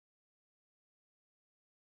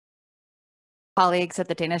colleagues at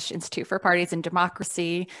the Danish Institute for Parties and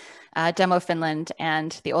Democracy, Demo Finland,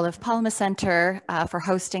 and the Oluf Palme Center for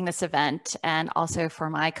hosting this event, and also for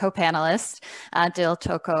my co-panelists, Dil,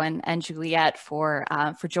 Toko, and Juliet for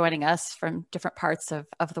joining us from different parts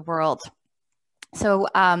of the world. So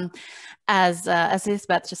as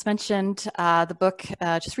Elizabeth just mentioned, the book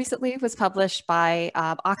just recently was published by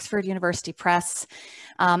Oxford University Press,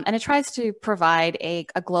 and it tries to provide a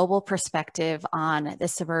global perspective on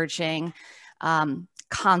this emerging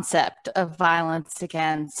concept of violence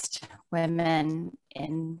against women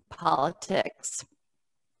in politics.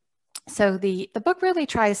 So the book really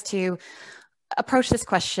tries to approach this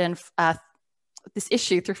question, this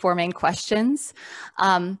issue, through four main questions.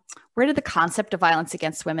 Where did the concept of violence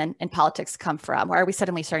against women in politics come from? Why are we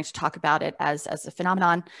suddenly starting to talk about it as a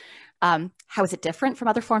phenomenon? How is it different from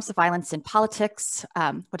other forms of violence in politics?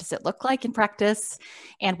 What does it look like in practice?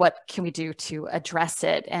 And what can we do to address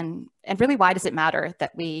it? And really, why does it matter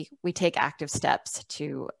that we take active steps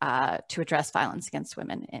to address violence against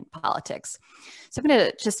women in politics? So I'm going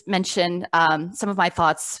to just mention some of my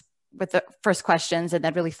thoughts with the first questions, and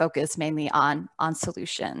then really focus mainly on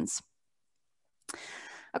solutions.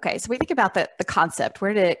 Okay, so we think about the concept.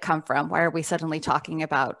 Where did it come from? Why are we suddenly talking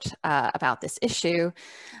about this issue?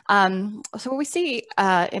 So what we see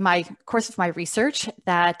in my course of my research,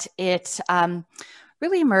 that it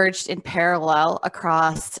really emerged in parallel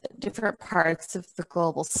across different parts of the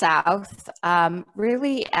global South,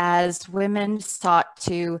 really as women sought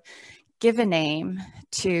to give a name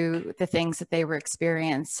to the things that they were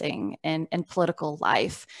experiencing in political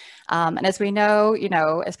life. And as we know,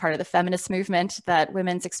 as part of the feminist movement, that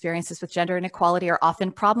women's experiences with gender inequality are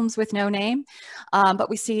often problems with no name.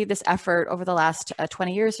 But we see this effort over the last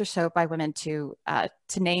 20 years or so by women to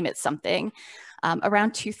name it something.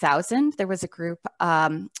 Around 2000, there was a group,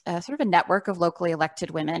 sort of a network of locally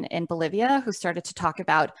elected women in Bolivia who started to talk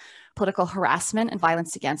about political harassment and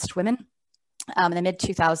violence against women. In the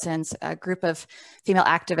mid-2000s, a group of female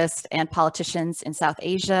activists and politicians in South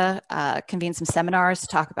Asia convened some seminars to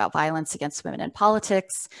talk about violence against women in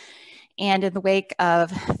politics. And in the wake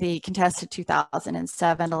of the contested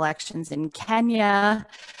 2007 elections in Kenya,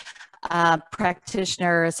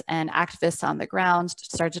 practitioners and activists on the ground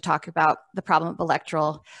started to talk about the problem of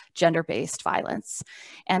electoral gender-based violence.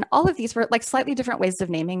 And all of these were like slightly different ways of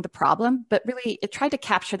naming the problem, but really it tried to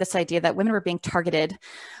capture this idea that women were being targeted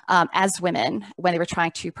as women when they were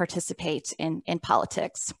trying to participate in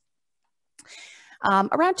politics.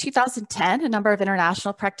 Around 2010, a number of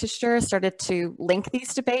international practitioners started to link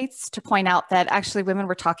these debates to point out that actually women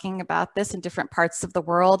were talking about this in different parts of the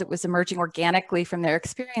world. It was emerging organically from their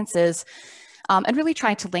experiences, and really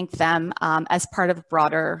trying to link them as part of a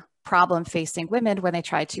broader problem facing women when they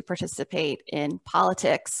tried to participate in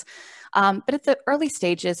politics. But at the early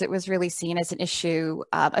stages, it was really seen as an issue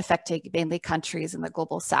affecting mainly countries in the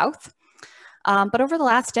global South. But over the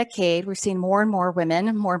last decade, we've seen more and more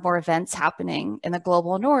women, more and more events happening in the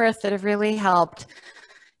global North that have really helped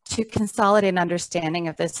to consolidate an understanding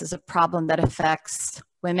of this as a problem that affects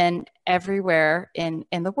women everywhere in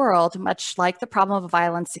the world, much like the problem of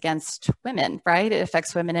violence against women, right? It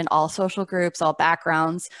affects women in all social groups, all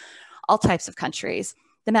backgrounds, all types of countries.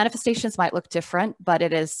 The manifestations might look different, but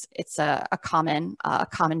it's a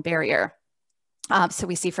common barrier. So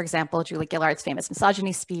we see, for example, Julie Gillard's famous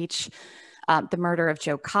misogyny speech, the murder of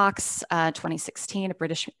Joe Cox, 2016, a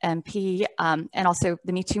British MP, and also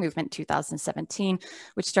the Me Too movement, 2017,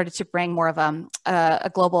 which started to bring more of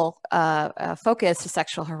a global focus to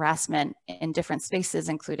sexual harassment in different spaces,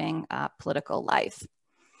 including political life.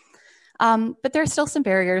 But there are still some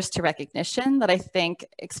barriers to recognition that I think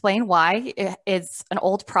explain why it's an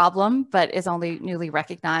old problem, but is only newly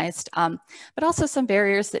recognized, but also some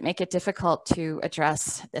barriers that make it difficult to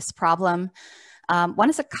address this problem. One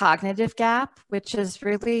is a cognitive gap, which is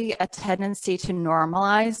really a tendency to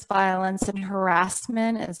normalize violence and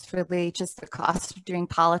harassment as really just the cost of doing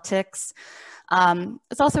politics.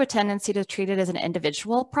 It's also a tendency to treat it as an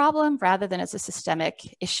individual problem rather than as a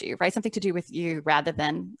systemic issue, right? Something to do with you rather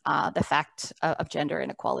than the fact of gender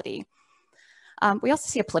inequality. We also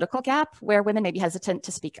see a political gap where women may be hesitant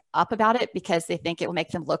to speak up about it because they think it will make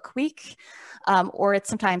them look weak, or it's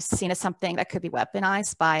sometimes seen as something that could be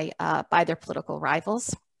weaponized by their political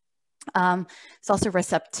rivals. It's also a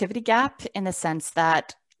receptivity gap in the sense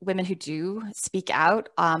that women who do speak out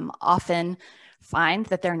often find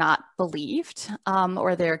that they're not believed,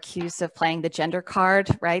 or they're accused of playing the gender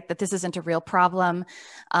card, right? That this isn't a real problem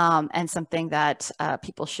and something that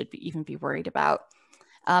people should even be worried about.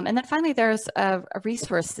 And then finally, there's a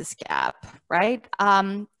resources gap, right?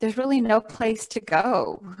 There's really no place to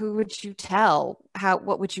go. Who would you tell?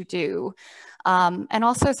 What would you do? And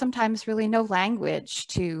also sometimes really no language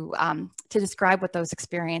to describe what those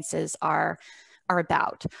experiences are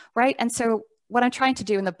about, right? And so what I'm trying to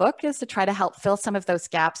do in the book is to try to help fill some of those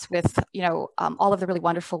gaps with, all of the really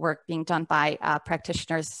wonderful work being done by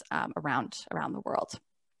practitioners around the world.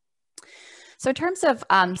 So in terms of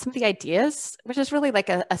some of the ideas, which is really like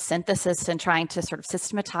a synthesis in trying to sort of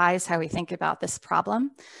systematize how we think about this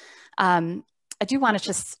problem, I do want to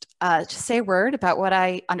just say a word about what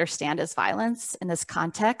I understand as violence in this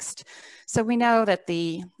context. So we know that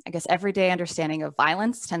the, I guess, everyday understanding of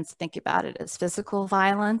violence tends to think about it as physical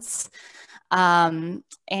violence. And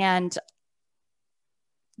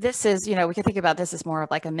this is, we can think about this as more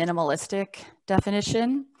of like a minimalistic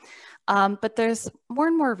definition. But there's more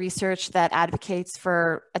and more research that advocates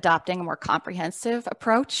for adopting a more comprehensive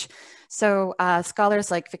approach. So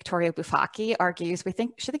scholars like Victoria Bufaki argues we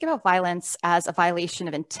should think about violence as a violation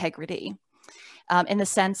of integrity in the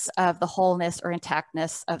sense of the wholeness or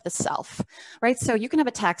intactness of the self, right? So you can have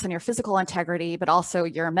attacks on your physical integrity, but also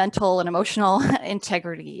your mental and emotional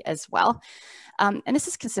integrity as well. And this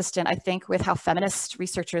is consistent, I think, with how feminist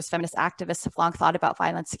researchers, feminist activists have long thought about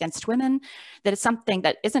violence against women, that it's something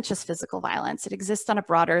that isn't just physical violence. It exists on a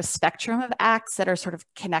broader spectrum of acts that are sort of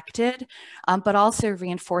connected, but also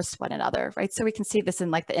reinforce one another, right? So we can see this in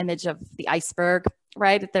like the image of the iceberg,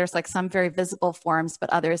 right? There's like some very visible forms, but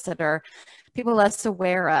others that are people less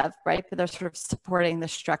aware of, right? But they're sort of supporting the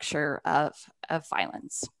structure of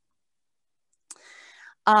violence.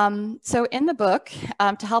 So in the book,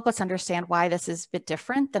 to help us understand why this is a bit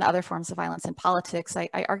different than other forms of violence in politics,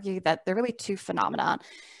 I argue that there are really two phenomena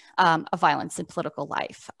of violence in political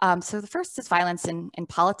life. So the first is violence in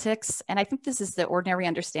politics, and I think this is the ordinary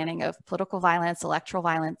understanding of political violence, electoral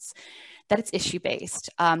violence, that it's issue-based.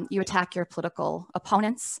 You attack your political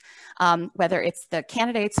opponents, whether it's the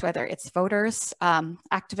candidates, whether it's voters,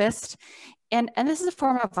 activists, and this is a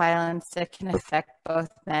form of violence that can affect both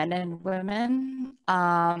men and women.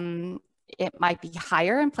 It might be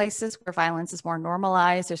higher in places where violence is more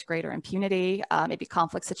normalized, there's greater impunity, maybe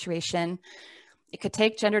conflict situation. It could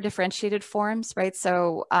take gender differentiated forms, right?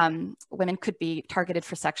 So women could be targeted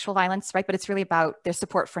for sexual violence, right? But it's really about their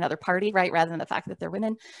support for another party, right? Rather than the fact that they're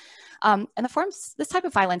women. And the forms, this type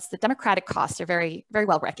of violence, the democratic costs are very, very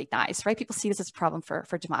well recognized, right? People see this as a problem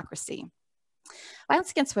for democracy.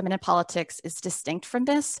 Violence against women in politics is distinct from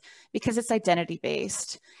this because it's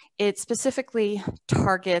identity-based. It specifically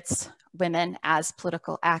targets women as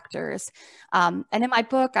political actors. And in my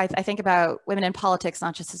book, I think about women in politics,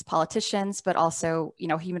 not just as politicians, but also,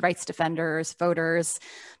 human rights defenders, voters,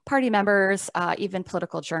 party members, even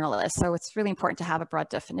political journalists. So it's really important to have a broad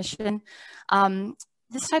definition.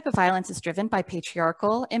 This type of violence is driven by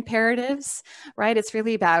patriarchal imperatives, right? It's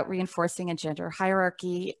really about reinforcing a gender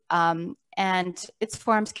hierarchy, and its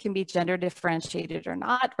forms can be gender differentiated or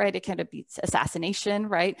not, right? It can be assassination,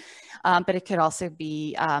 right? But it could also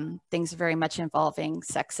be things very much involving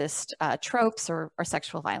sexist tropes or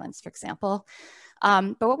sexual violence, for example.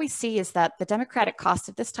 But what we see is that the democratic costs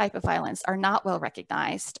of this type of violence are not well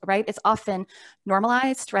recognized, right? It's often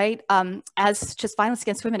normalized, right? As just violence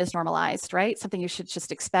against women is normalized, right? Something you should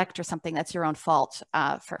just expect or something that's your own fault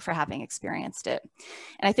for having experienced it.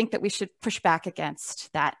 And I think that we should push back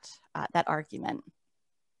against that argument.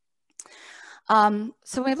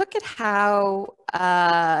 So when we look at how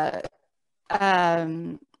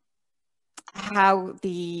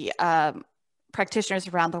the practitioners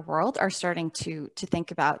around the world are starting to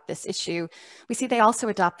think about this issue, we see they also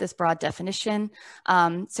adopt this broad definition.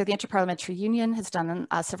 So the Interparliamentary Union has done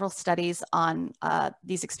several studies on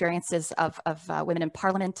these experiences of women in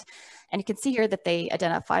parliament. And you can see here that they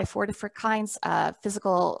identify 4 different kinds: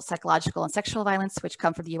 physical, psychological, and sexual violence, which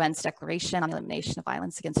come from the UN's Declaration on the Elimination of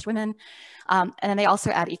Violence Against Women. And then they also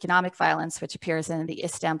add economic violence, which appears in the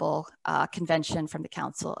Istanbul Convention from the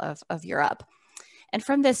Council of Europe. And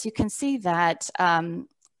from this, you can see that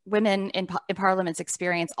women in parliaments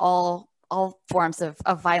experience all forms of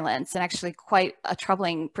violence, and actually quite a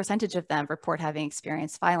troubling percentage of them report having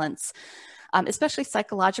experienced violence, especially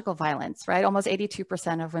psychological violence, right? Almost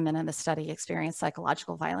 82% of women in the study experience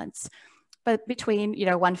psychological violence. But between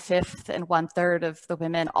 1/5 and 1/3 of the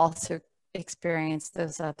women also experience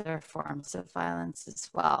those other forms of violence as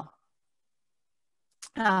well.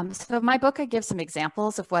 So in my book, I give some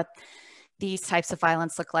examples of what these types of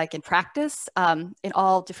violence look like in practice in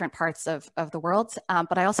all different parts of the world.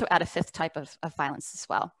 But I also add a 5th type of violence as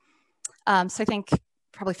well. So I think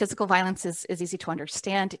Probably physical violence is easy to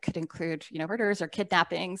understand. It could include, murders or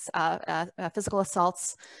kidnappings, physical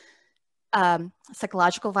assaults.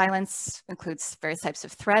 Psychological violence includes various types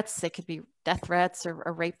of threats. They could be death threats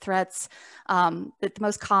or rape threats. But the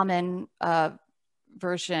most common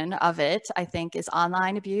version of it, I think, is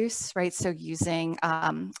online abuse, right? So using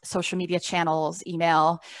social media channels,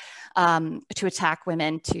 email, to attack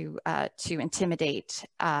women, to intimidate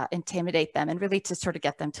them, and really to sort of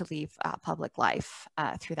get them to leave public life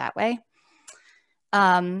through that way.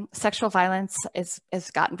 Sexual violence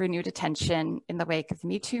has gotten renewed attention in the wake of the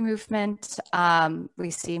Me Too movement.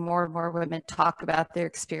 We see more and more women talk about their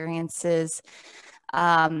experiences,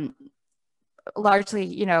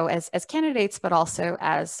 largely, as candidates, but also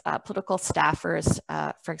as political staffers,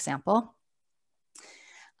 for example.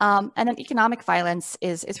 And then economic violence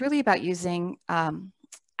is really about using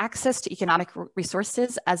access to economic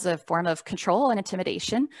resources as a form of control and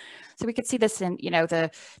intimidation. So we could see this in, the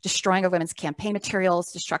destroying of women's campaign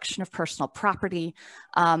materials, destruction of personal property.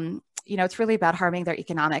 It's really about harming their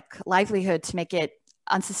economic livelihood to make it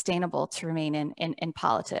unsustainable to remain in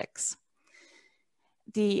politics.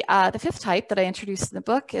 The fifth type that I introduced in the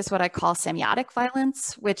book is what I call semiotic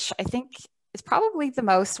violence, which I think is probably the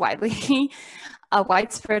most widely a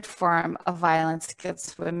widespread form of violence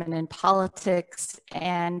against women in politics.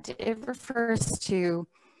 And it refers to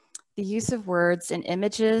the use of words and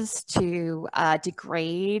images to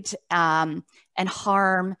degrade and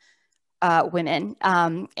harm women.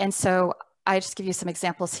 And so I just give you some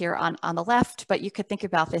examples here on the left, but you could think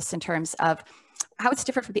about this in terms of how it's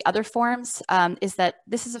different from the other forms, is that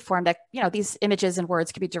this is a form that, these images and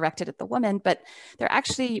words can be directed at the woman, but they're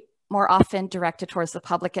actually more often directed towards the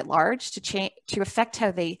public at large to affect how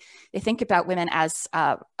they think about women as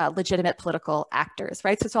legitimate political actors,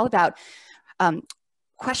 right? So it's all about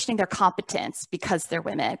questioning their competence because they're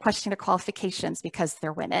women, questioning their qualifications because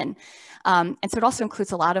they're women. And so it also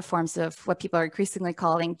includes a lot of forms of what people are increasingly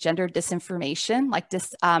calling gender disinformation, like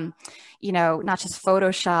not just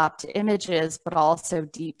photoshopped images, but also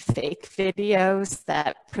deep fake videos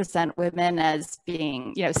that present women as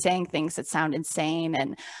being, saying things that sound insane,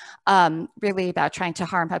 and really about trying to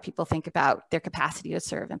harm how people think about their capacity to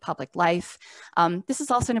serve in public life. This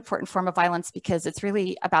is also an important form of violence because it's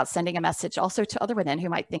really about sending a message also to other women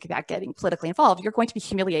who might think about getting politically involved. You're going to be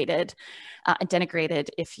humiliated and denigrated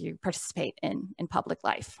if you participate in public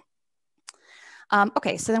life.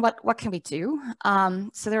 Okay, so then what can we do?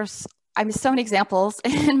 So there's so many examples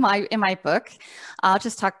in my book. I'll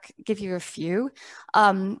just give you a few.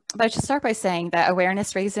 But I should start by saying that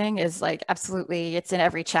awareness raising is absolutely, it's in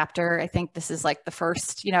every chapter. I think this is the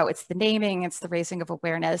first, it's the naming, it's the raising of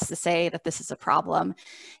awareness. To say that this is a problem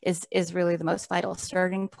is really the most vital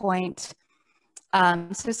starting point.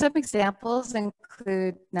 So some examples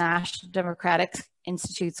include National Democratic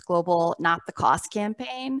Institute's global Not the Cost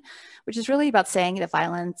campaign, which is really about saying that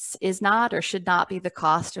violence is not or should not be the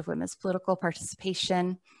cost of women's political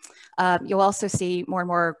participation. You'll also see more and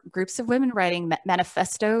more groups of women writing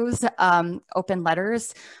manifestos, open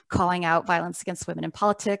letters, calling out violence against women in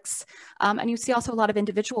politics. And you see also a lot of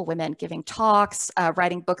individual women giving talks,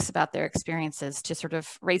 writing books about their experiences to sort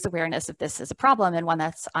of raise awareness of this as a problem and one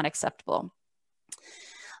that's unacceptable.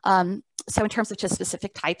 So in terms of just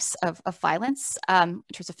specific types of violence, in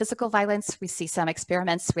terms of physical violence, we see some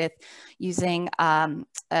experiments with using apps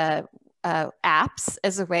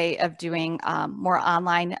as a way of doing more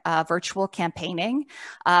online virtual campaigning.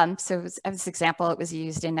 So as an example, it was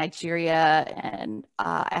used in Nigeria and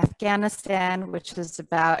Afghanistan, which is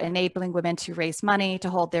about enabling women to raise money to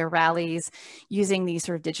hold their rallies using these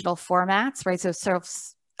sort of digital formats, right? So sort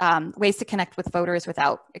of ways to connect with voters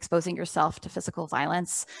without exposing yourself to physical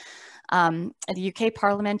violence. In the UK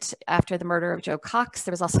Parliament, after the murder of Joe Cox,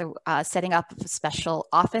 there was also setting up a special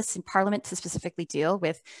office in Parliament to specifically deal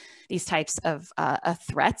with these types of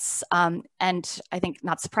threats. And I think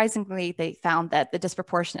not surprisingly, they found that the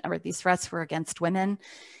disproportionate number of these threats were against women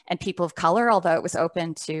and people of color, although it was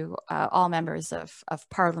open to all members of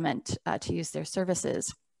Parliament to use their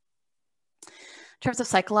services. In terms of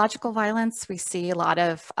psychological violence, we see a lot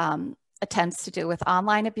of attempts to deal with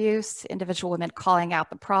online abuse, individual women calling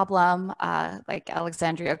out the problem, like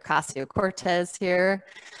Alexandria Ocasio-Cortez here,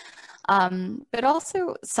 but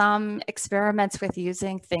also some experiments with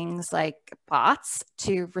using things like bots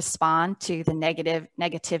to respond to the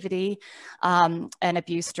negativity and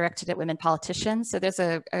abuse directed at women politicians. So there's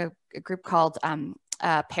a group called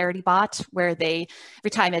Parody Bot, where every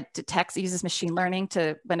time it detects, it uses machine learning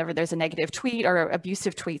to, whenever there's a negative tweet or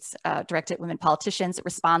abusive tweets directed at women politicians, it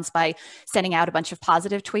responds by sending out a bunch of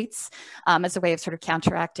positive tweets as a way of sort of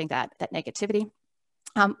counteracting that negativity.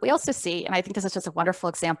 We also see, and I think this is just a wonderful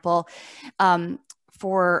example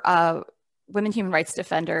for women human rights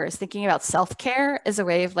defenders, thinking about self-care as a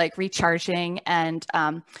way of like recharging and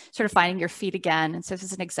sort of finding your feet again. And so this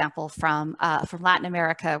is an example from Latin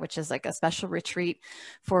America, which is like a special retreat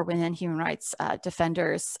for women human rights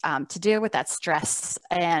defenders to deal with that stress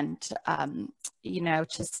and, you know,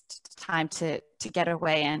 just time to get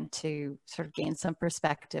away and to sort of gain some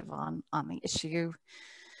perspective on the issue.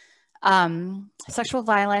 Sexual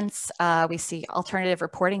violence, we see alternative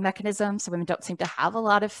reporting mechanisms. So women don't seem to have a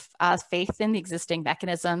lot of faith in the existing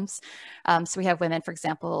mechanisms. So we have women, for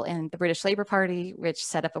example, in the British Labour Party, which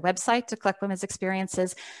set up a website to collect women's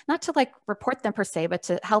experiences, not to like report them per se, but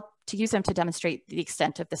to help to use them to demonstrate the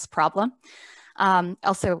extent of this problem.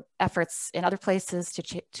 Also efforts in other places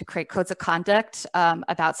to create codes of conduct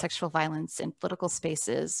about sexual violence in political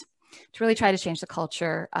spaces to really try to change the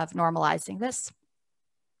culture of normalizing this.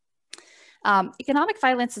 Economic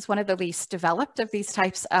violence is one of the least developed of these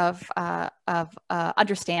types of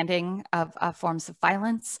understanding of forms of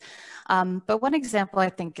violence. But one example I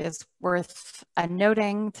think is worth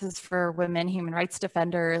noting, this is for women human rights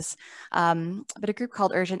defenders, but a group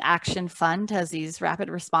called Urgent Action Fund has these rapid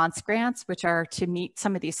response grants, which are to meet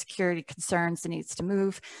some of these security concerns. It needs to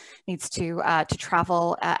move, needs to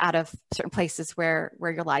travel out of certain places where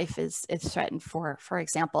your life is threatened, for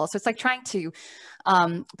example. So it's like trying to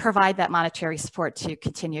provide that monetary support to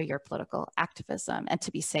continue your political activism and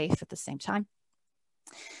to be safe at the same time.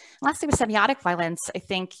 Lastly, with semiotic violence, I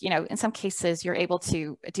think, you know, in some cases you're able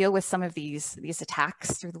to deal with some of these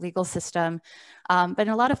attacks through the legal system, but in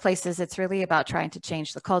a lot of places it's really about trying to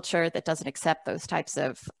change the culture that doesn't accept those types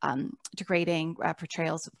of degrading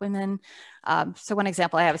portrayals of women. So one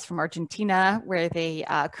example I have is from Argentina, where they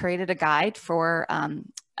created a guide for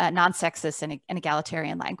non-sexist and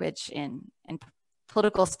egalitarian language in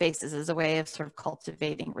political spaces as a way of sort of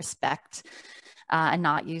cultivating respect and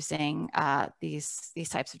not using these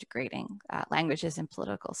types of degrading languages in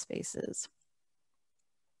political spaces.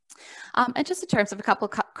 And just in terms of a couple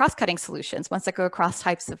cross-cutting solutions, ones that go across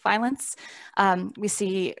types of violence, we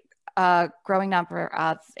see a growing number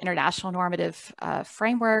of international normative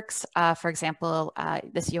frameworks. For example,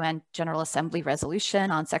 this UN General Assembly resolution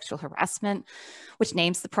on sexual harassment, which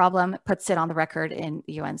names the problem, puts it on the record in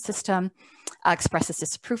the UN system, expresses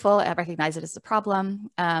disapproval, recognize it as a problem.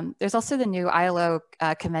 There's also the new ILO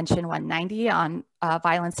Convention 190 on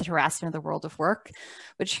violence and harassment in the world of work,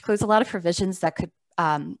 which includes a lot of provisions that could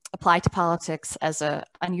apply to politics as an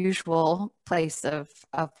unusual place of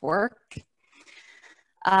work.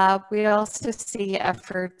 We also see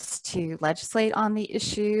efforts to legislate on the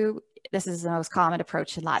issue. This is the most common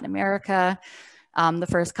approach in Latin America. The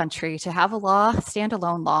first country to have a law,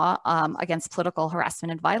 standalone law, against political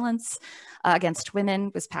harassment and violence against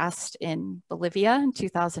women was passed in Bolivia in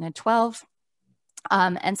 2012.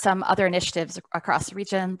 And some other initiatives across the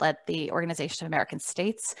region led the Organization of American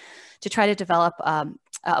States to try to develop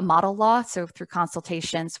a model law, so through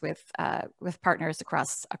consultations with partners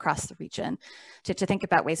across the region to think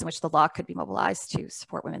about ways in which the law could be mobilized to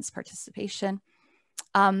support women's participation.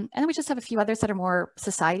 And then we just have a few others that are more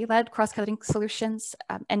society-led cross-cutting solutions.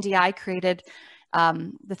 NDI created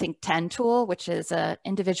the Think 10 tool, which is an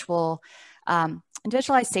individualized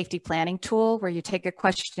safety planning tool where you take a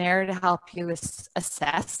questionnaire to help you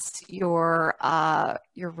assess your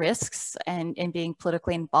risks and in being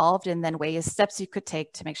politically involved, and then steps you could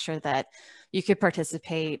take to make sure that you could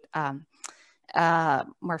participate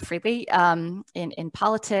more freely in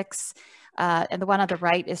politics. And the one on the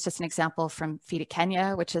right is just an example from FIDA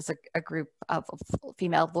Kenya, which is a group of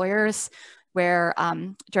female lawyers where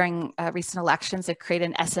during recent elections, they've created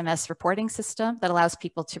an SMS reporting system that allows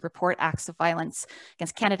people to report acts of violence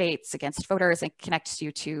against candidates, against voters, and connects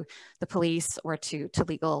you to the police or to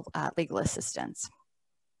legal assistance.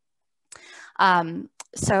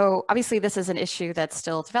 So obviously this is an issue that's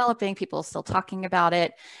still developing, people are still talking about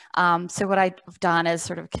it. So what I've done as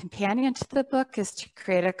sort of a companion to the book is to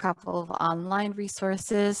create a couple of online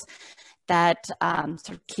resources that sort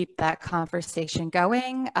of keep that conversation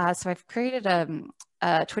going. So I've created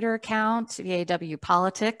a Twitter account, VAW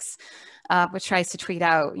Politics, which tries to tweet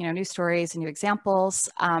out, news stories and new examples.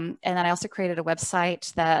 And then I also created a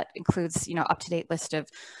website that includes, up-to-date list of,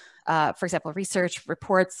 for example, research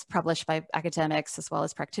reports published by academics as well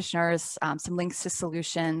as practitioners, some links to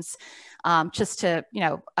solutions, just to,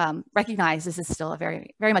 recognize this is still a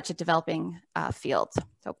very, very much a developing field.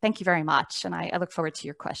 So thank you very much. And I look forward to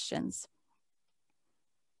your questions.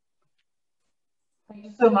 Thank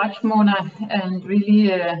you so much, Mona, and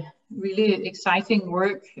really, really exciting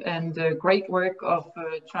work and great work of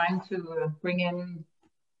trying to bring in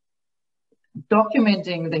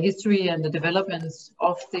documenting the history and the developments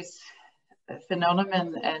of this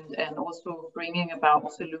phenomenon, and also bringing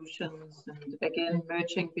about solutions, and again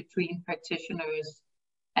merging between practitioners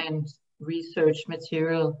and research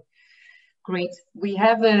material. Great. We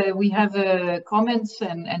have comments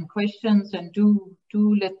and questions, and do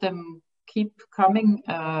let them keep coming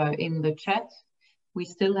in the chat. We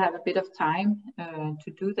still have a bit of time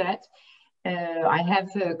to do that. I have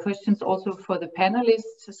questions also for the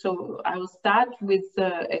panelists. So I will start with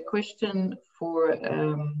a question for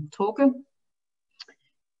Torke.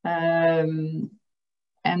 And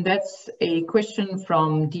that's a question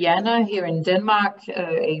from Diana here in Denmark,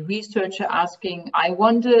 a researcher asking, I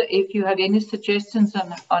wonder if you have any suggestions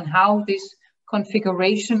on how this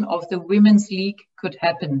configuration of the Women's League could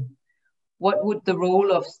happen. What would the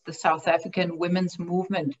role of the South African women's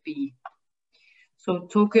movement be? So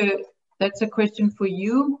Torke, that's a question for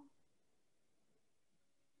you.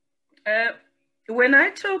 When I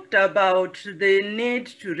talked about the need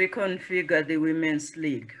to reconfigure the Women's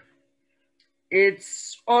League, it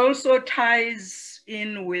also ties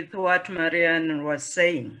in with what Marianne was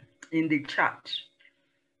saying in the chat,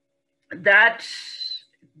 that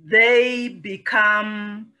they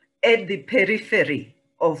become at the periphery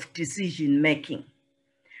of decision making,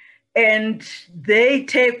 and they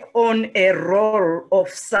take on a role of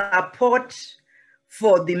support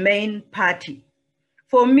for the main party.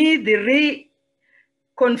 For me, the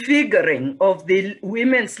reconfiguring of the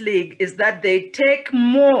Women's League is that they take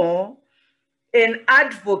more an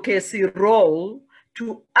advocacy role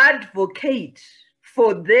to advocate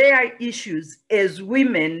for their issues as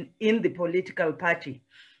women in the political party.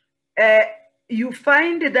 You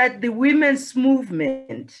find that the women's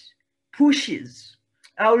movement pushes.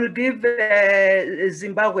 I will give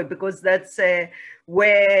Zimbabwe because that's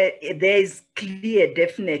where there's clear,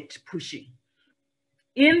 definite pushing.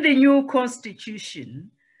 In the new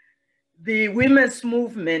constitution, the women's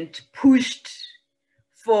movement pushed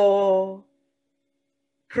for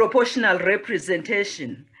proportional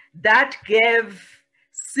representation that gave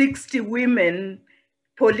 60 women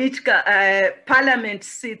political parliament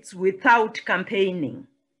seats without campaigning,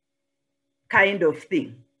 kind of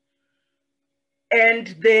thing.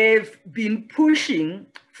 And they've been pushing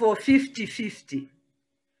for 50-50.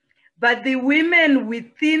 But the women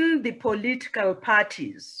within the political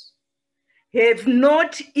parties have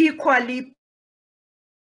not equally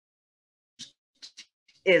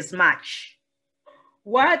as much.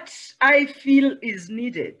 What I feel is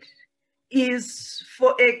needed is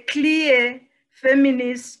for a clear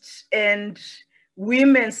feminist and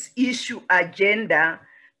women's issue agenda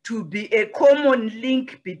to be a common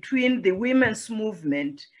link between the women's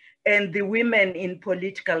movement and the women in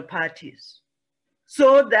political parties,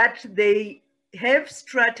 so that they have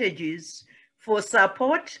strategies for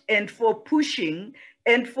support and for pushing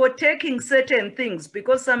and for taking certain things,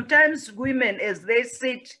 because sometimes women, as they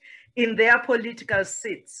sit in their political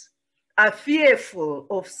seats, are fearful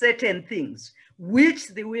of certain things, which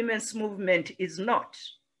the women's movement is not.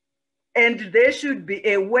 And there should be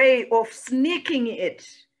a way of sneaking it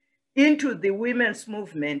into the women's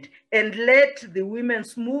movement and let the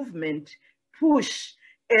women's movement push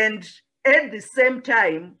and at the same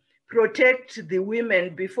time protect the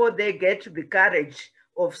women before they get the courage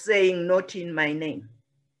of saying not in my name.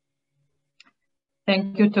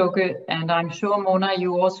 Thank you, Torke. And I'm sure, Mona,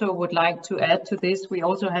 you also would like to add to this. We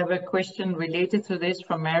also have a question related to this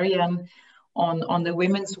from Marianne on the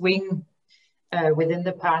women's wing within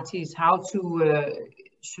the parties. How to,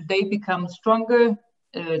 should they become stronger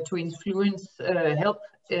to influence, help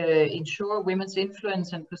ensure women's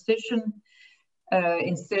influence and position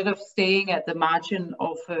instead of staying at the margin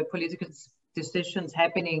of political decisions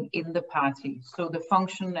happening in the party? So the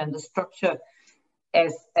function and the structure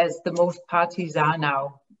as the most parties are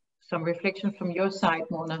now. Some reflection from your side,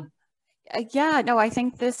 Mona. Yeah, no, I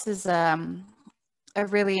think this is a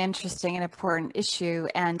really interesting and important issue,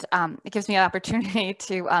 and it gives me an opportunity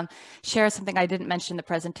to share something I didn't mention in the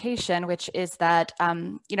presentation, which is that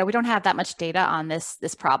you know, we don't have that much data on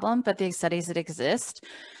this problem, but the studies that exist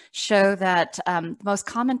show that the most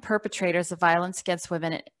common perpetrators of violence against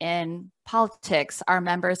women in politics are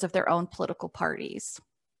members of their own political parties.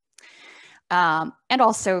 And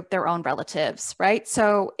also their own relatives, right?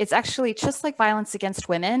 So it's actually just like violence against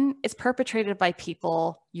women, it's perpetrated by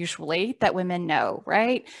people usually that women know,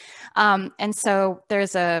 right? And so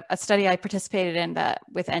there's a study I participated in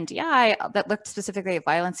with NDI that looked specifically at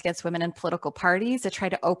violence against women in political parties to try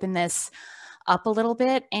to open this up a little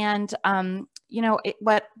bit. And you know,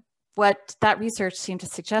 what that research seemed to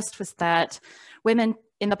suggest was that women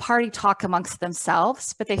in the party talk amongst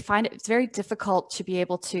themselves, but they find it's very difficult to be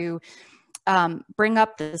able to bring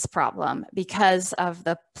up this problem because of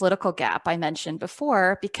the political gap I mentioned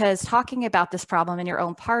before, because talking about this problem in your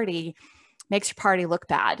own party makes your party look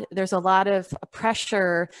bad. There's a lot of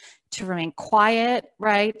pressure to remain quiet,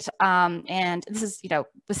 right? And this is,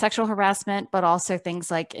 with sexual harassment, but also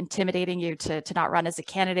things like intimidating you to not run as a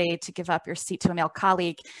candidate, to give up your seat to a male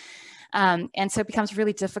colleague. And so it becomes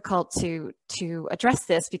really difficult to address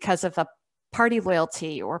this because of a party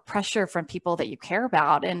loyalty or pressure from people that you care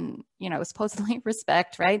about and, supposedly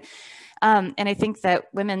respect, right? And I think that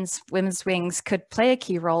women's wings could play a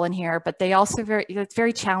key role in here, but they also it's a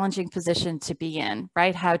very challenging position to be in,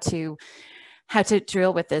 right? How to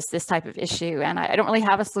deal with this type of issue. And I don't really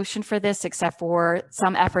have a solution for this, except for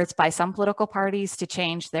some efforts by some political parties to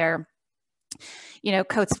change their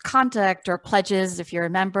codes of conduct or pledges, if you're a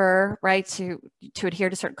member, right, to adhere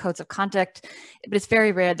to certain codes of conduct. But it's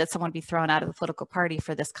very rare that someone be thrown out of the political party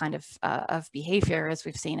for this kind of behavior, as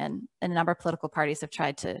we've seen in a number of political parties have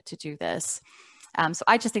tried to do this. So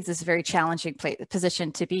I just think this is a very challenging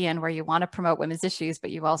position to be in, where you want to promote women's issues,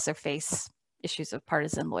 but you also face issues of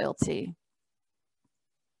partisan loyalty.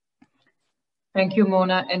 Thank you,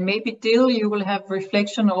 Mona. And maybe Dil, you will have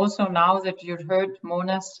reflection also now that you've heard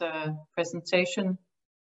Mona's presentation.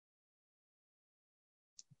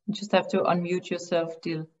 You just have to unmute yourself,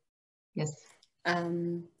 Dil. Yes.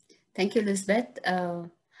 Thank you, Lisbeth.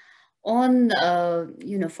 On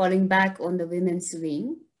falling back on the women's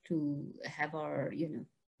wing to have our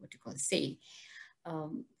say,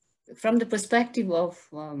 from the perspective of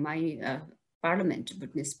my parliament,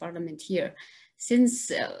 Bhutanese parliament here. Since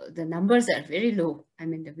the numbers are very low, I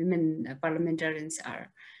mean, the women parliamentarians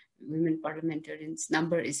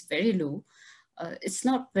number is very low, it's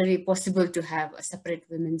not very possible to have a separate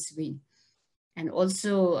women's wing. And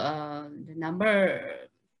also the number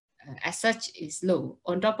as such is low.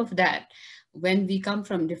 On top of that, when we come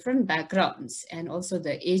from different backgrounds and also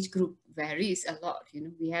the age group varies a lot,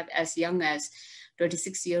 we have as young as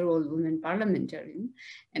 26-year-old women parliamentarian,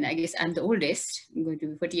 and I guess I'm the oldest, I'm going to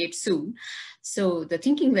be 48 soon. So the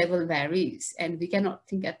thinking level varies and we cannot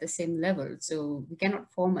think at the same level. So we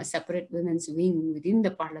cannot form a separate women's wing within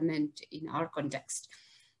the parliament in our context.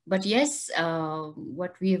 But yes,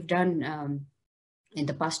 what we have done in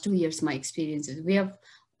the past 2 years, my experiences, we have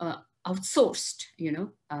outsourced,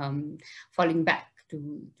 falling back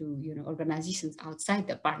to organizations outside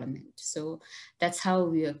the parliament. So that's how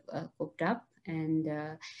we have coped up. And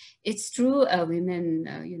it's true,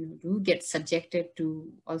 women, do get subjected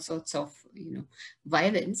to all sorts of,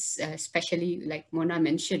 violence, especially like Mona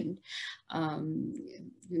mentioned,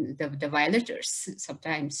 the violators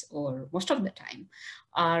sometimes, or most of the time,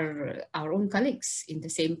 are our own colleagues in the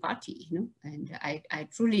same party, and I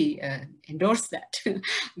truly endorse that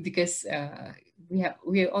because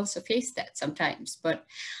we also face that sometimes, but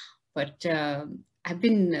I've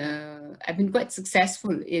been quite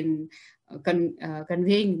successful in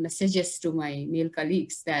conveying messages to my male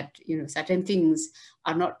colleagues that certain things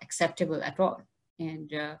are not acceptable at all,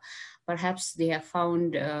 and perhaps they have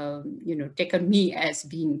found taken me as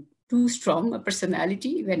being too strong a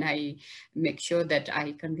personality when I make sure that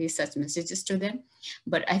I convey such messages to them.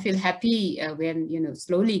 But I feel happy when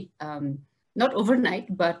slowly, not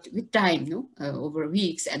overnight, but with time, over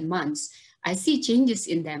weeks and months, I see changes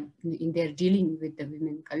in them, in their dealing with the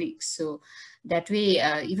women colleagues. So that way,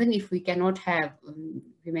 even if we cannot have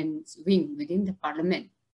women's wing within the parliament,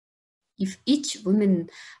 if each woman,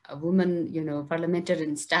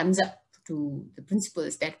 parliamentarian stands up to the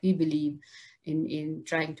principles that we believe in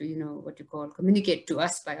trying to, communicate to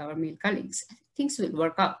us by our male colleagues, things will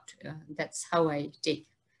work out. That's how I take.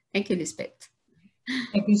 Thank you, Lisbeth.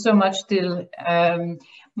 Thank you so much, Dil.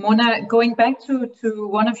 Mona, going back to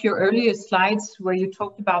one of your earlier slides where you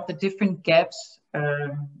talked about the different gaps,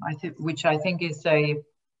 which I think is a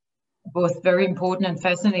both very important and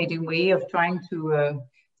fascinating way of trying to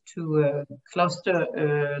cluster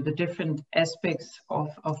the different aspects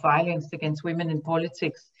of violence against women in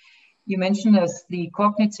politics. You mentioned as the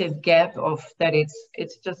cognitive gap of that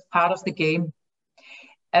it's just part of the game.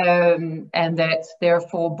 And that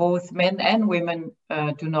therefore both men and women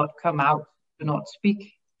do not come out, do not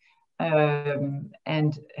speak,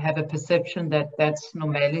 and have a perception that that's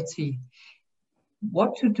normality.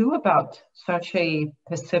 What to do about such a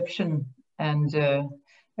perception and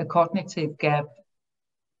a cognitive gap?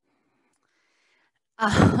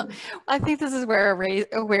 I think this is where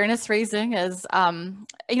awareness raising is,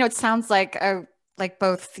 it sounds like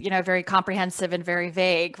both, very comprehensive and very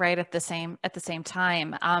vague, right? At the same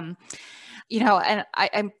time, and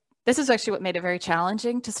this is actually what made it very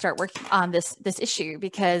challenging to start working on this issue,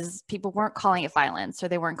 because people weren't calling it violence, or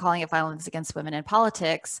they weren't calling it violence against women in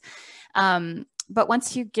politics. But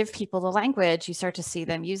once you give people the language, you start to see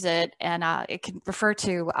them use it. And it can refer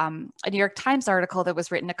to a New York Times article that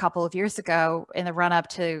was written a couple of years ago in the run-up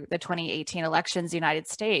to the 2018 elections in the United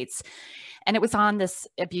States. And it was on this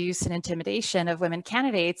abuse and intimidation of women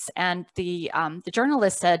candidates. And the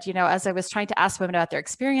journalist said, you know, as I was trying to ask women about their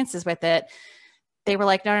experiences with it, they were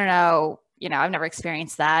like, no, you know, I've never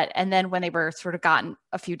experienced that. And then when they were sort of gotten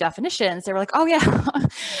a few definitions, they were like, oh yeah.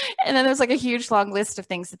 And then there's like a huge long list of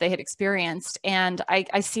things that they had experienced. And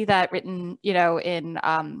I see that written, you know, in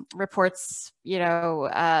reports, you know,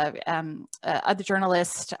 other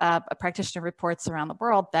journalists, practitioner reports around the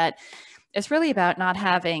world, that it's really about not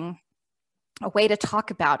having a way to talk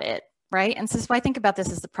about it. Right. And so I think about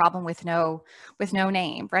this as the problem with no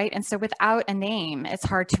name. Right. And so without a name, it's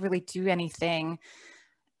hard to really do anything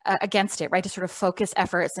against it, right? To sort of focus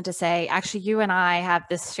efforts and to say, actually, you and I have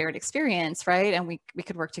this shared experience, right? And we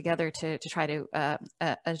could work together to try to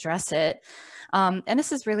address it. And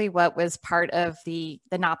this is really what was part of the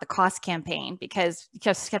Not the Cost campaign, because you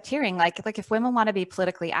just kept hearing like if women want to be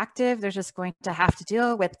politically active, they're just going to have to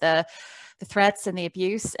deal with the threats and the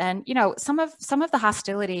abuse. And, you know, some of the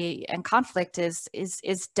hostility and conflict is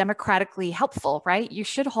democratically helpful, right? You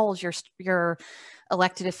should hold your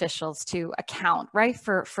elected officials to account, right,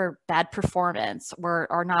 for bad performance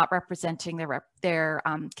or not representing their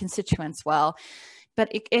constituents well. But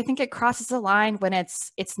I think it crosses the line when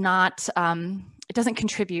it's not, it doesn't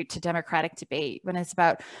contribute to democratic debate, when it's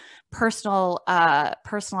about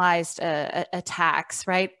personalized attacks,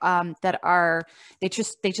 right? That are, they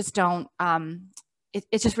just don't,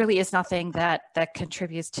 it just really is nothing that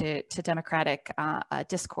contributes to democratic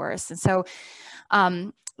discourse. And so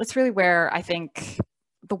that's really where I think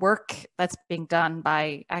the work that's being done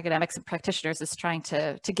by academics and practitioners is trying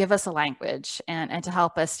to give us a language and to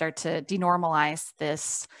help us start to denormalize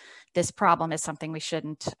this problem as something we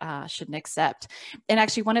shouldn't accept. And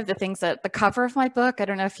actually, one of the things that the cover of my book, I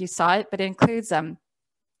don't know if you saw it, but it includes a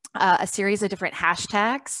series of different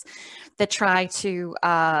hashtags that try to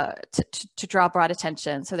draw broad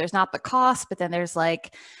attention. So there's Not the Cost, but then there's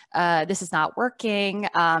like, this is not working,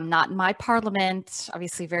 not in my parliament,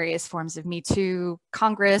 obviously various forms of Me Too,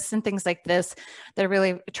 Congress, and things like this that are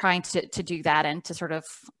really trying to do that and to sort of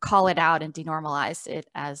call it out and denormalize it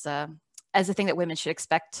as a thing that women should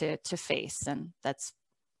expect to face. And that's,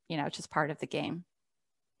 you know, just part of the game.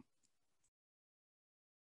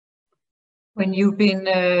 When you've been,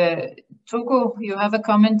 Togo, you have a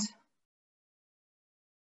comment?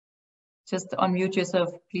 Just unmute yourself,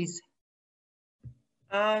 please.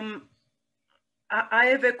 I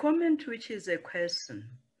have a comment which is a question.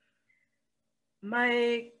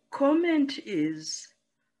 My comment is,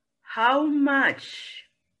 how much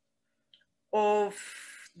of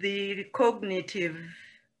the cognitive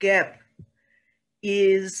gap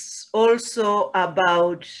is also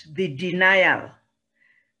about the denial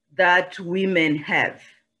that women have?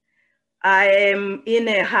 I am in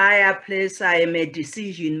a higher place, I am a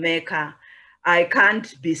decision maker. I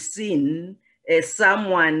can't be seen as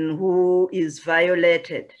someone who is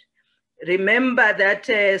violated. Remember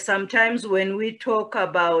that sometimes when we talk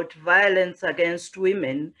about violence against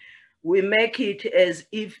women, we make it as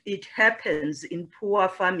if it happens in poor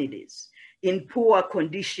families, in poor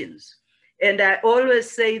conditions. And I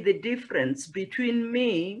always say the difference between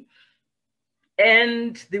me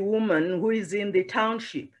and the woman who is in the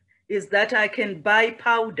township is that I can buy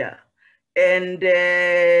powder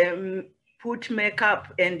and put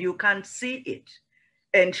makeup and you can't see it,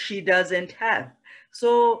 and she doesn't have.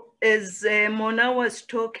 So as Mona was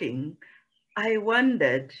talking, I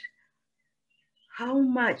wondered how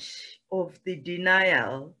much of the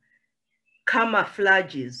denial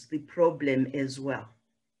camouflages the problem as well.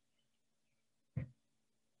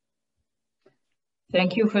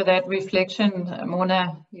 Thank you for that reflection.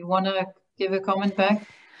 Mona, you want to give a comment back?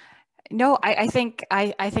 No, I think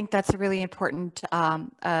that's a really important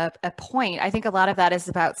a point. I think a lot of that is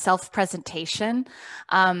about self-presentation.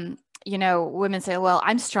 You know, women say, well,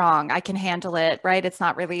 I'm strong, I can handle it, right? It's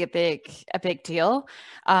not really a big deal.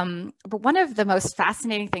 But one of the most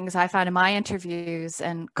fascinating things I found in my interviews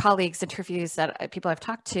and colleagues' interviews that people I've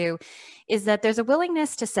talked to is that there's a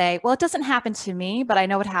willingness to say, well, it doesn't happen to me, but I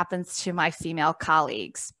know what happens to my female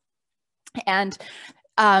colleagues. And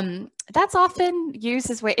that's often used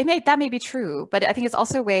as way, that may be true, but I think it's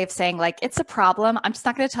also a way of saying like, it's a problem. I'm just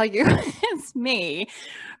not going to tell you against me,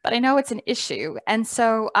 but I know it's an issue. And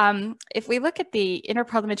so if we look at the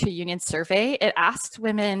Interparliamentary Union survey, it asked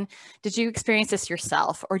women, did you experience this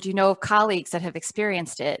yourself? Or do you know of colleagues that have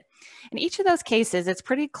experienced it? In each of those cases, it's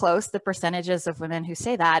pretty close, the percentages of women who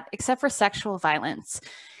say that, except for sexual violence.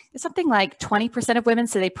 It's something like 20% of women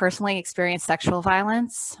say they personally experience sexual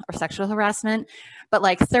violence or sexual harassment, but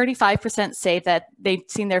like 35% say that they've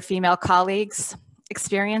seen their female colleagues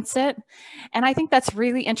experience it. And I think that's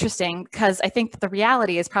really interesting because I think the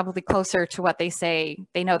reality is probably closer to what they say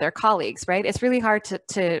they know their colleagues, right? It's really hard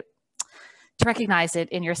to recognize it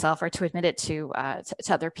in yourself or to admit it to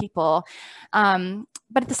other people.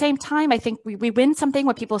 But at the same time, I think we win something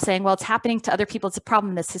when people are saying, well, it's happening to other people. It's a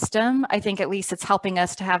problem in the system. I think at least it's helping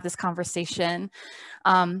us to have this conversation.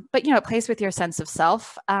 But, you know, it plays with your sense of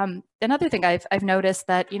self. Another thing I've noticed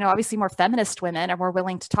that, you know, obviously more feminist women are more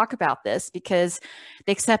willing to talk about this because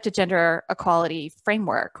they accept a gender equality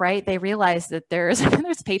framework, right? They realize that there's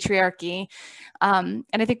patriarchy. And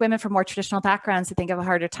I think women from more traditional backgrounds, I think, have a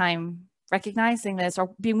harder time recognizing this or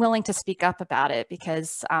being willing to speak up about it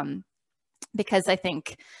because I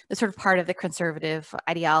think it's sort of part of the conservative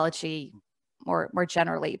ideology more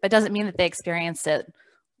generally, but doesn't mean that they experience it,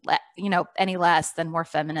 you know, any less than more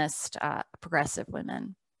feminist, progressive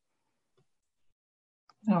women.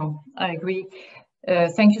 Oh, I agree.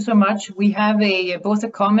 Thank you so much. We have both a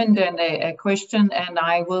comment and a question, and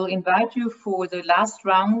I will invite you for the last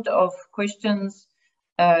round of questions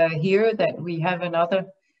here that we have another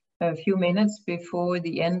few minutes before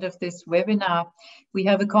the end of this webinar. We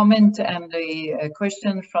have a comment and a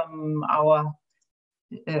question from our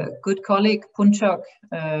good colleague Punchok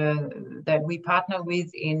that we partner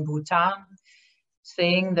with in Bhutan,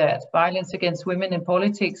 saying that violence against women in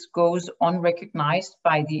politics goes unrecognized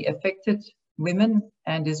by the affected women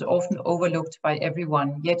and is often overlooked by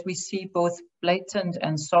everyone, yet we see both blatant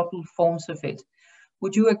and subtle forms of it.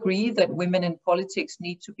 Would you agree that women in politics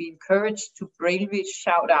need to be encouraged to bravely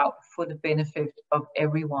shout out for the benefit of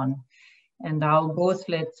everyone? And I'll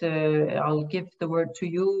give the word to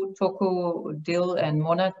you, Toko, Dil, and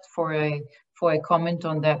Mona for a comment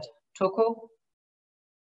on that. Toko?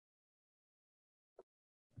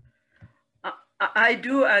 I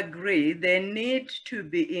do agree they need to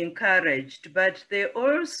be encouraged, but they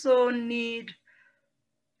also need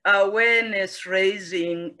awareness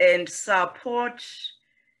raising and support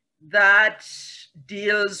that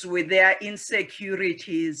deals with their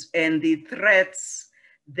insecurities and the threats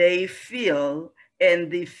they feel and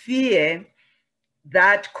the fear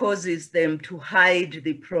that causes them to hide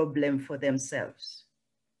the problem for themselves.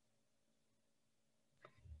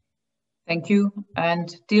 Thank you.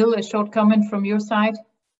 And Dil, a short comment from your side.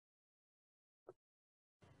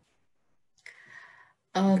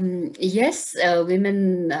 Yes,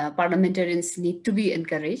 women parliamentarians need to be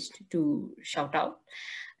encouraged to shout out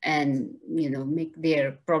and, you know, make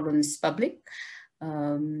their problems public.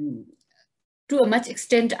 To a much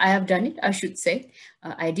extent, I have done it, I should say.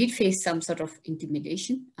 I did face some sort of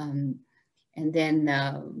intimidation. And then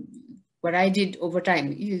what I did over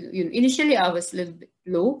time, initially I was a little bit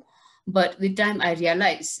low, but with time I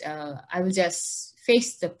realized I will just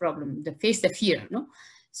face the problem, face the fear, no?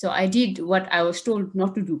 So I did what I was told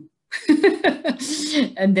not to do.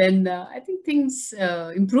 And then I think things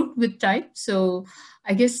improved with time. So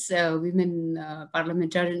I guess women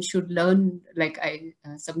parliamentarians should learn, like I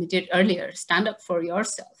submitted earlier, stand up for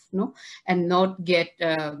yourself, no, and not get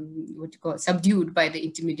what you call subdued by the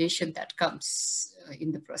intimidation that comes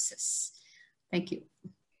in the process. Thank you.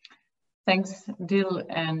 Thanks, Dil.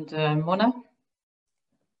 And Mona?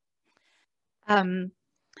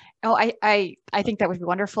 Oh, I think that would be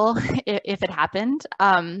wonderful if it happened.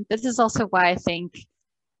 This is also why I think,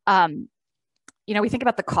 you know, we think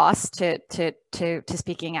about the cost to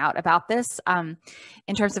speaking out about this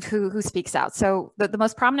in terms of who speaks out. So the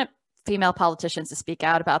most prominent female politicians to speak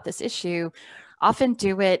out about this issue often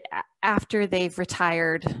do it after they've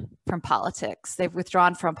retired from politics. They've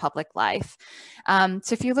withdrawn from public life. So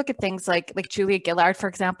if you look at things like Julia Gillard, for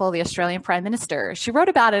example, the Australian Prime Minister, she wrote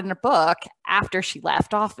about it in a book after she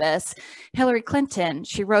left office. Hillary Clinton,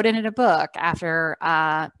 she wrote it in a book after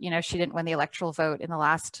you know, she didn't win the electoral vote in the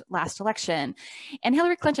last election. And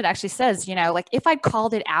Hillary Clinton actually says, you know, like, if I'd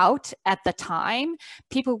called it out at the time,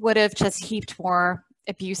 people would have just heaped more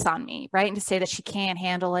abuse on me, right? And to say that she can't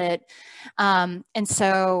handle it. And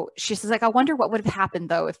so she says, like, I wonder what would have happened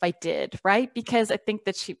though if I did, right? Because I think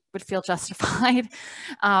that she would feel justified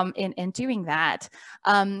in doing that.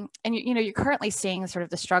 And you know, you're currently seeing sort of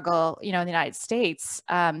the struggle, you know, in the United States,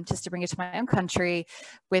 just to bring it to my own country,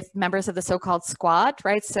 with members of the so-called squad,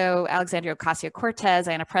 right? So Alexandria Ocasio-Cortez,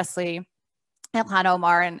 Ayanna Pressley, Ilhan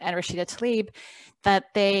Omar and Rashida Tlaib, that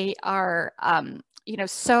they are,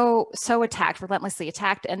 so attacked, relentlessly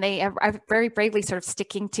attacked, and they are very bravely sort of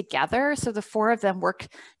sticking together. So the four of them work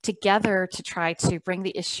together to try to bring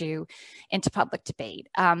the issue into public debate.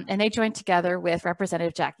 And they joined together with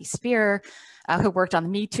Representative Jackie Spear, who worked on the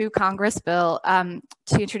Me Too Congress bill, to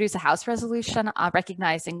introduce a House resolution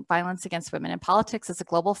recognizing violence against women in politics as a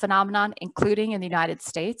global phenomenon, including in the United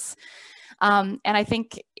States. And I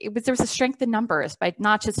think there was a strength in numbers by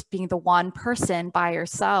not just being the one person by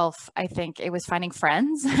yourself. I think it was finding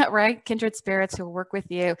friends, right? Kindred spirits who will work with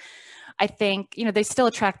you. I think, they still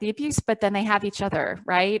attract the abuse, but then they have each other,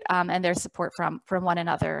 right? And their support from one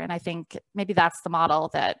another. And I think maybe that's the model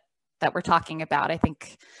that we're talking about. I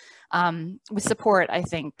think with support, I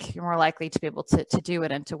think you're more likely to be able to do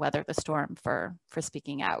it and to weather the storm for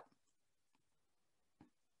speaking out.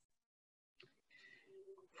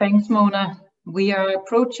 Thanks, Mona. We are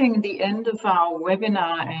approaching the end of our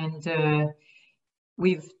webinar, and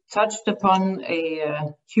we've touched upon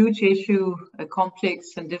a huge issue, a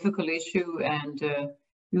complex and difficult issue, and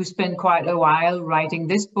you spent quite a while writing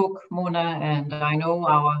this book, Mona, and I know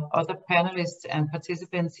our other panelists and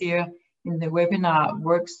participants here in the webinar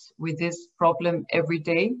works with this problem every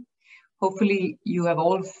day. Hopefully you have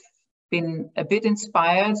all been a bit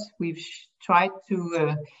inspired. We've tried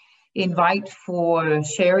to invite for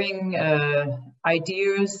sharing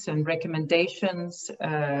ideas and recommendations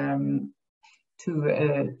to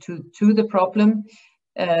the problem.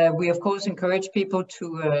 We of course encourage people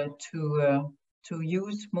to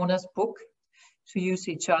use Mona's book, to use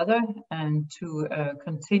each other, and to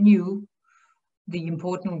continue the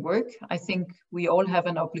important work. I think we all have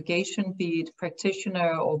an obligation, be it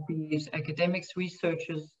practitioner or be it academics,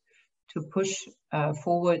 researchers, to push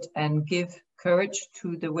forward and give courage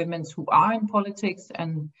to the women who are in politics,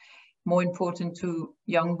 and more important, to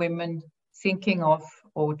young women thinking of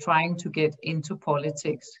or trying to get into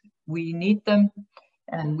politics. We need them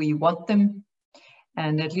and we want them.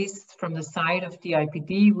 And at least from the side of the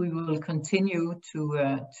IPD, we will continue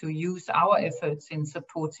to use our efforts in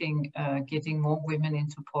supporting getting more women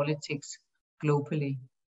into politics globally.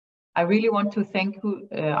 I really want to thank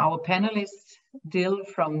our panelists, Dil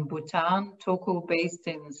from Bhutan, Toko based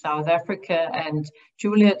in South Africa, and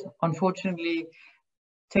Juliet. Unfortunately,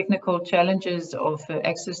 technical challenges of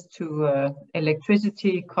access to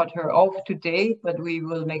electricity cut her off today, but we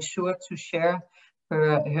will make sure to share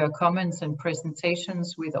her comments and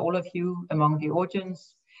presentations with all of you among the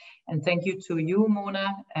audience. And thank you to you, Mona,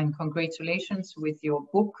 and congratulations with your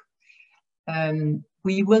book.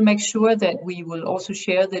 We will make sure that we will also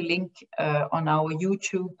share the link on our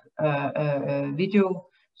YouTube video,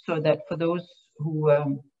 so that for those who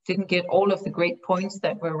didn't get all of the great points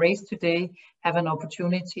that were raised today, have an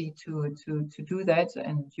opportunity to do that,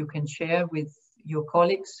 and you can share with your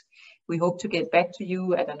colleagues. We hope to get back to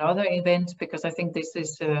you at another event, because I think this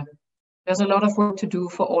is there's a lot of work to do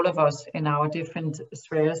for all of us in our different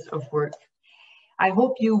spheres of work. I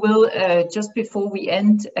hope you will, just before we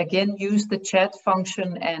end, again, use the chat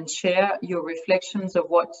function and share your reflections of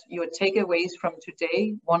what your takeaways from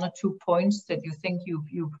today, 1 or 2 points that you think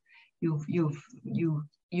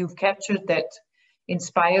you've captured that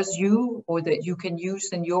inspires you, or that you can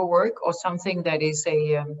use in your work, or something that is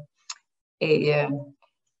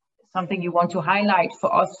something you want to highlight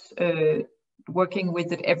for us working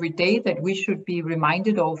with it every day, that we should be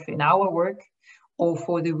reminded of in our work, or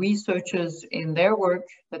for the researchers in their work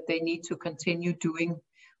that they need to continue doing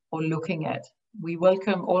or looking at. We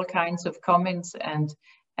welcome all kinds of comments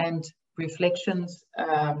and reflections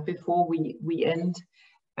before we end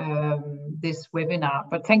this webinar.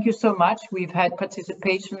 But thank you so much. We've had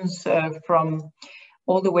participations from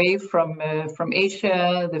all the way from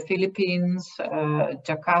Asia, the Philippines,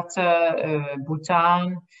 Jakarta,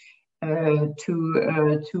 Bhutan, to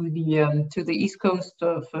the east coast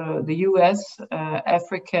of the US,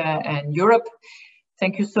 Africa, and Europe.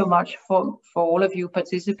 Thank you so much for all of you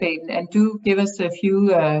participating, and do give us a few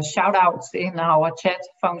shout outs in our chat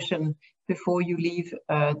function before you leave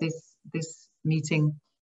this meeting.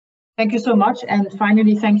 Thank you so much. And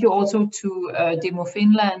finally, thank you also to Demo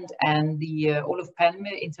Finland and the Oluf Palme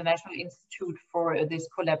International Institute for this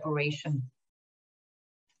collaboration.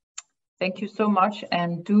 Thank you so much,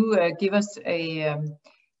 and do give us a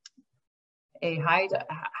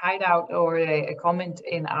hideout or a comment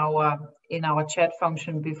in our chat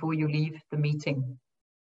function before you leave the meeting.